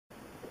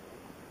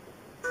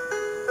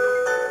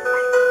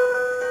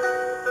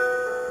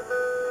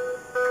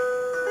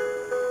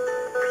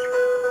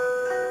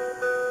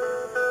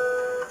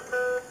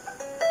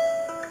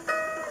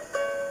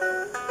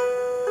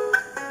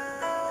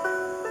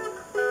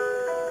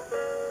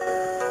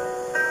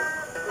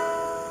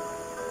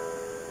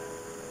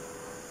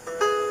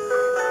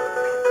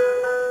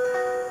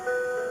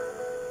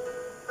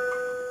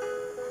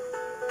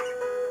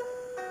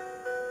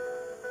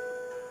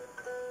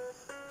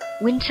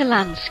Winter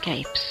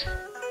landscapes.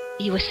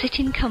 You are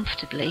sitting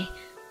comfortably,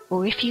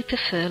 or if you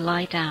prefer,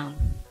 lie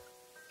down.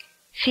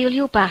 Feel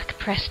your back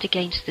pressed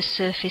against the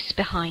surface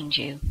behind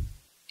you.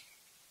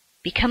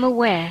 Become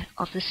aware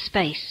of the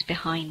space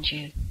behind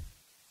you.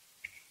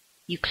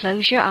 You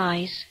close your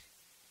eyes,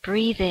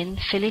 breathe in,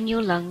 fill in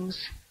your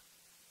lungs.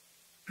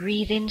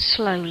 Breathe in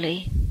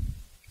slowly,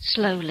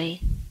 slowly.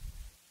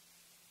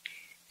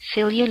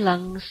 Fill your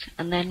lungs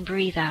and then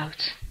breathe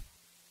out.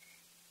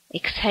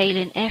 Exhale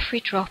in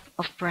every drop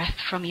of breath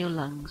from your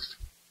lungs.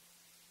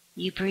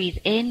 You breathe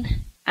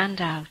in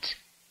and out.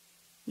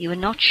 You are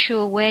not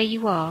sure where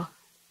you are,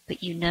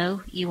 but you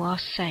know you are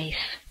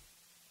safe.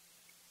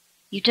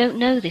 You don't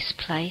know this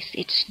place,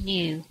 it's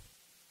new.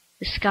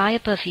 The sky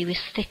above you is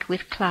thick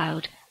with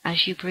cloud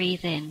as you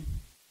breathe in.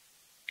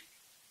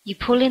 You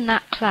pull in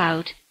that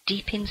cloud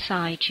deep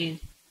inside you.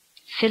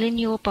 Fill in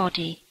your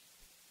body.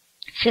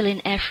 Fill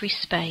in every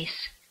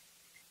space.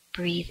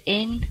 Breathe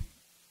in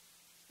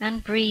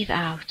and breathe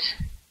out,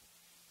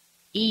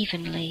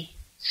 evenly,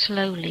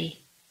 slowly,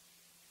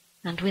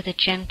 and with a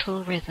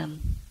gentle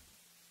rhythm.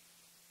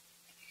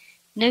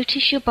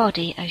 Notice your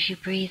body as you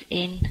breathe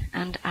in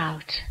and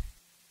out.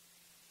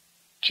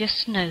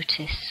 Just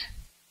notice.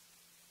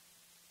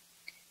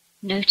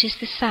 Notice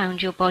the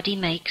sound your body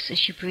makes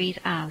as you breathe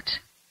out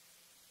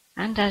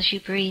and as you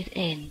breathe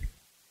in.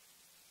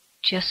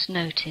 Just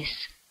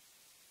notice.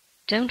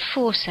 Don't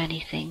force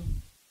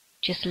anything,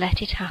 just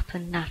let it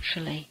happen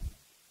naturally.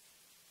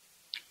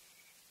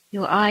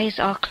 Your eyes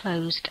are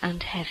closed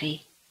and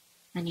heavy,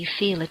 and you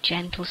feel a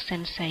gentle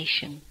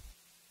sensation.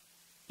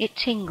 It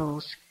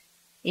tingles,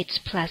 it's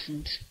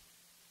pleasant.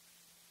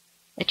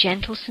 A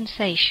gentle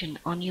sensation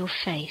on your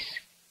face.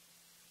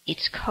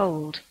 It's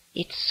cold,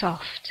 it's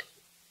soft,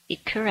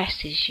 it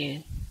caresses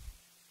you.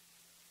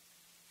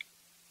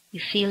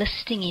 You feel a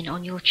stinging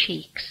on your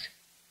cheeks.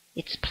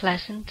 It's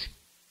pleasant,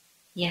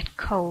 yet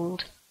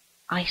cold,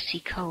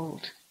 icy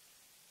cold.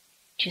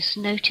 Just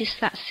notice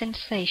that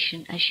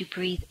sensation as you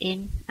breathe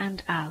in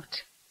and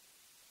out.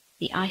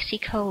 The icy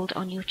cold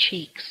on your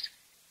cheeks.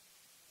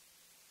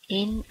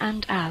 In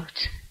and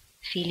out,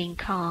 feeling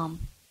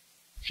calm,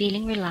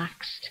 feeling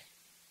relaxed,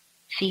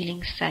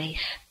 feeling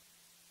safe.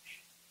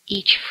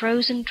 Each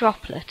frozen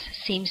droplet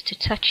seems to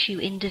touch you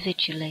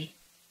individually.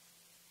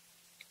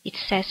 It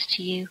says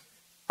to you,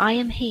 I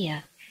am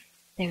here.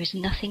 There is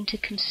nothing to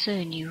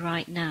concern you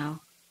right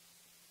now.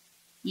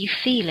 You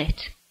feel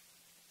it.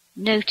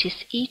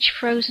 Notice each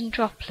frozen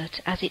droplet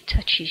as it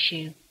touches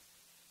you.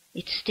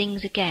 It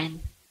stings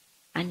again,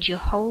 and your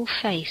whole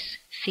face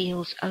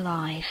feels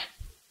alive.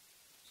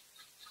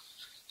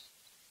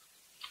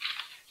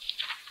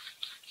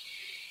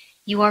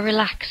 You are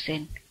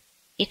relaxing.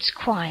 It's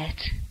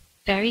quiet,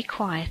 very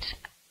quiet,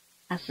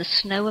 as the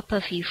snow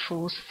above you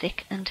falls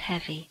thick and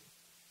heavy.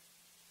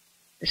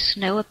 The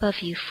snow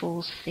above you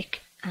falls thick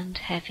and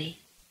heavy.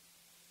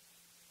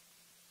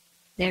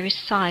 There is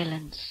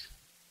silence.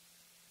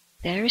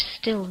 There is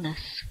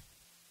stillness,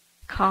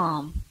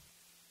 calm.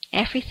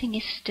 Everything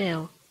is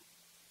still,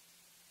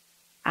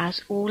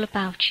 as all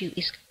about you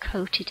is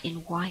coated in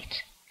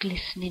white,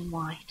 glistening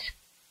white.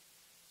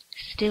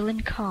 Still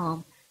and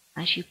calm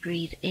as you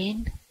breathe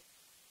in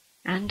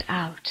and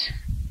out,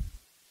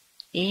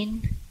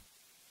 in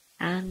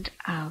and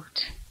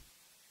out.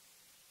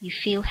 You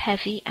feel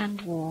heavy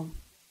and warm.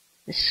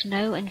 The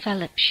snow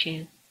envelops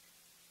you.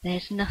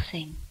 There's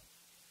nothing,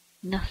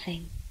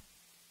 nothing.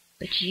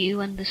 But you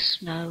and the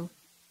snow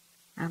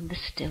and the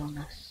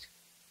stillness.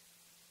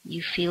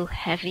 You feel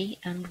heavy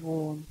and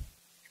warm,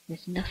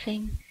 with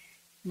nothing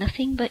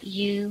but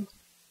you,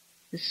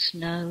 the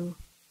snow,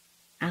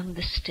 and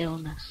the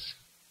stillness.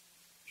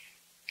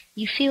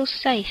 You feel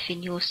safe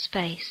in your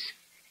space.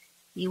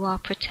 You are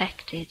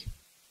protected.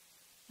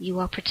 You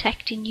are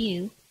protecting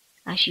you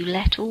as you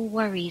let all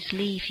worries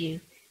leave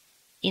you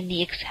in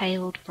the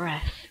exhaled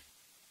breath.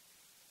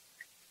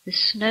 The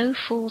snow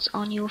falls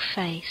on your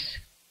face.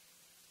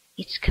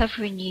 It's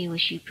covering you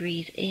as you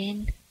breathe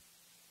in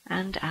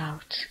and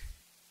out.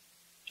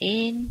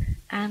 In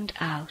and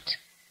out.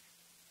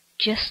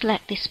 Just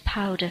let this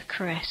powder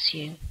caress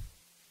you.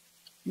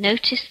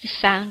 Notice the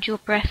sound your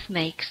breath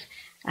makes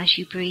as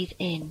you breathe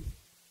in.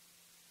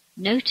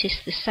 Notice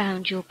the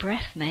sound your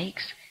breath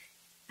makes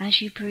as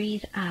you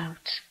breathe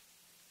out.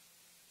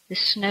 The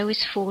snow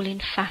is falling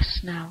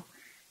fast now,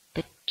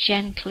 but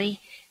gently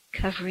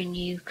covering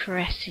you,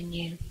 caressing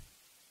you,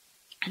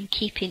 and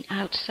keeping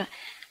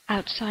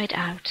outside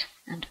out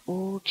and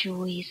all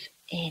joys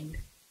in.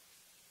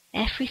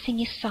 Everything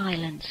is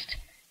silenced.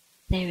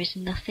 There is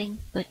nothing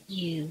but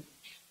you,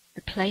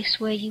 the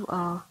place where you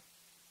are,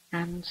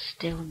 and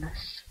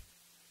stillness.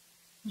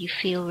 You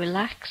feel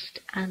relaxed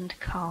and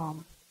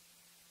calm.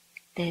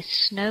 There's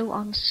snow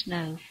on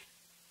snow,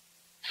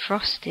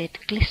 frosted,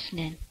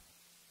 glistening,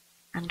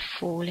 and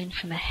falling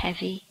from a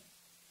heavy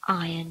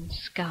iron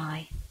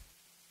sky.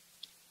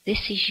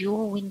 This is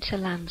your winter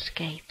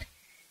landscape.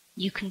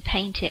 You can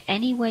paint it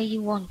any way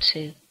you want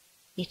to.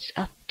 It's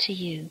up to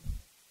you.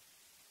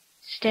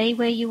 Stay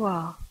where you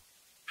are,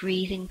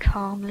 breathing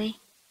calmly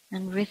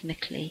and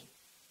rhythmically,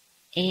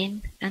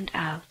 In and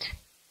out.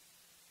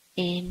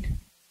 In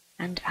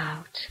and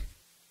out.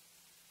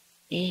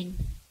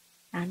 In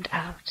and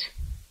out.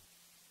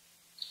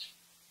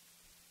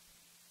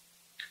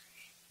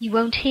 You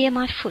won't hear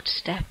my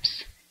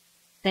footsteps.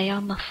 They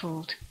are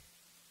muffled.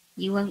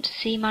 You won't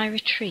see my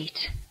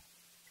retreat.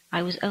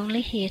 I was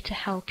only here to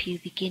help you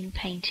begin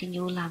painting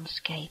your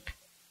landscape.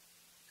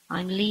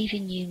 I'm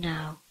leaving you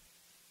now.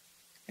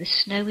 The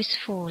snow is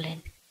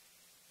falling.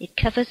 It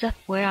covers up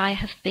where I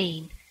have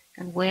been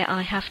and where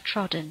I have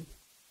trodden,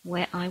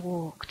 where I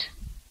walked.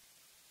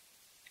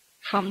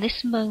 From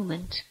this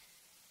moment,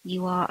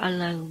 you are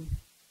alone,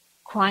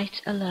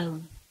 quite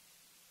alone,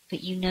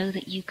 but you know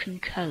that you can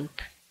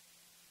cope.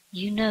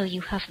 You know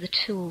you have the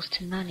tools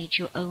to manage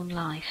your own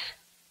life.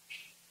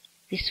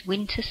 This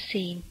winter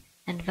scene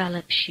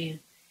envelops you,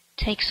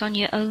 takes on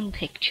your own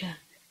picture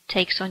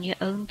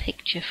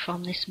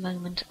from this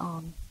moment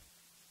on.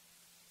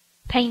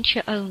 Paint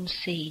your own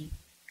scene.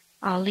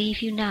 I'll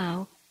leave you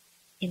now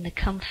in the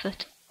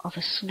comfort of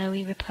a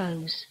snowy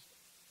repose,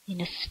 in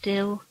a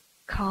still,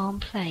 calm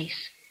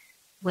place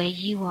where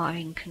you are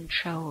in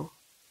control.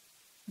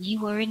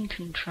 You are in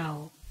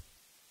control.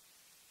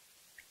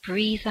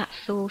 Breathe that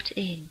thought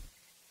in.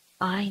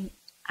 I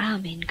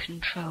am in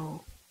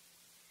control.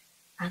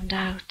 And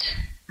out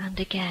and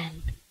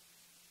again.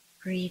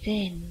 Breathe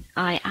in.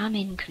 I am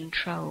in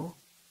control.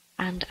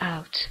 And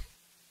out.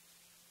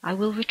 I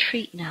will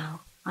retreat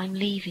now. I'm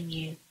leaving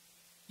you.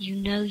 You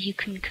know you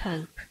can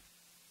cope.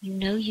 You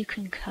know you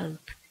can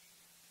cope.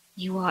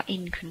 You are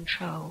in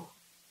control.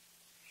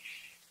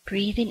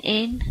 Breathing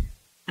in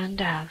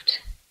and out.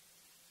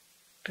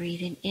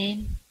 Breathing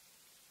in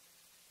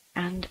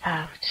and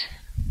out.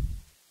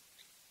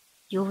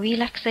 Your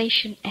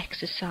relaxation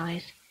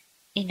exercise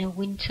in a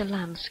winter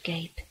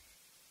landscape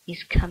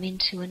is coming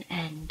to an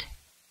end.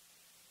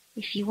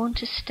 If you want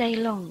to stay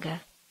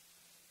longer,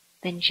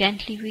 then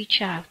gently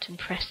reach out and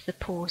press the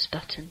pause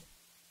button.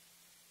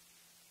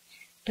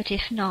 But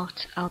if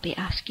not, I'll be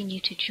asking you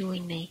to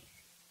join me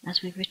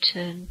as we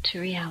return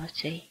to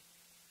reality.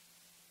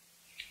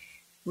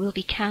 We'll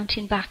be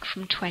counting back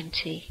from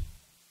 20.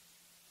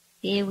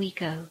 Here we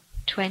go.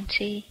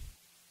 20,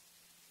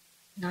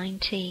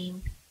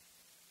 19,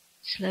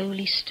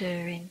 slowly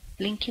stirring,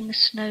 blinking the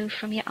snow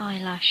from your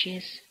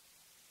eyelashes.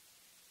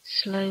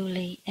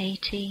 Slowly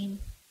 18,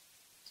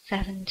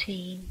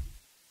 17,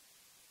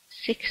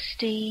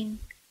 16,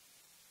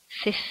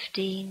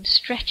 15,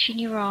 stretching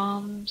your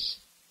arms.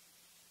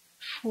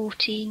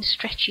 14,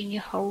 stretching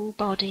your whole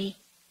body.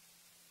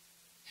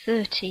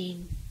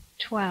 13,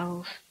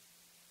 12,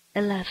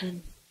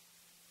 11,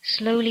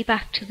 slowly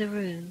back to the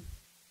room.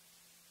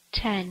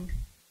 10,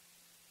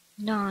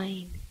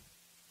 9,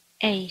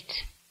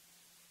 8,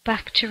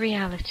 back to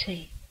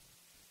reality.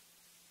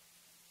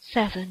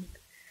 7,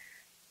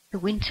 the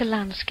winter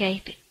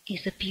landscape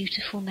is a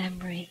beautiful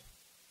memory.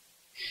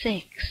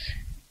 6,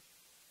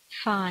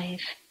 5,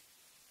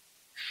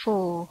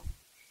 4,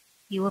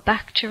 you are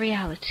back to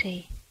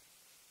reality.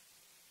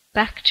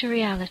 Back to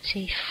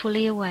reality,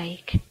 fully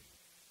awake,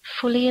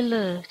 fully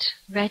alert,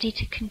 ready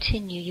to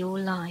continue your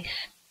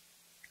life,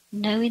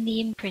 knowing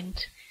the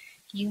imprint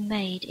you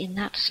made in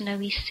that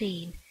snowy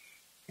scene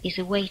is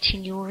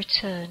awaiting your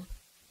return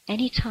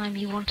any time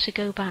you want to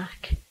go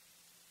back.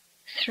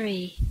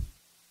 3,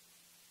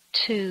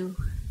 2,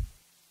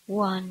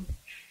 1,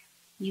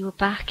 you are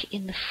back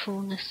in the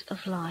fullness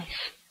of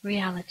life,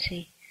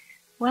 reality.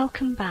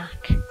 Welcome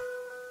back.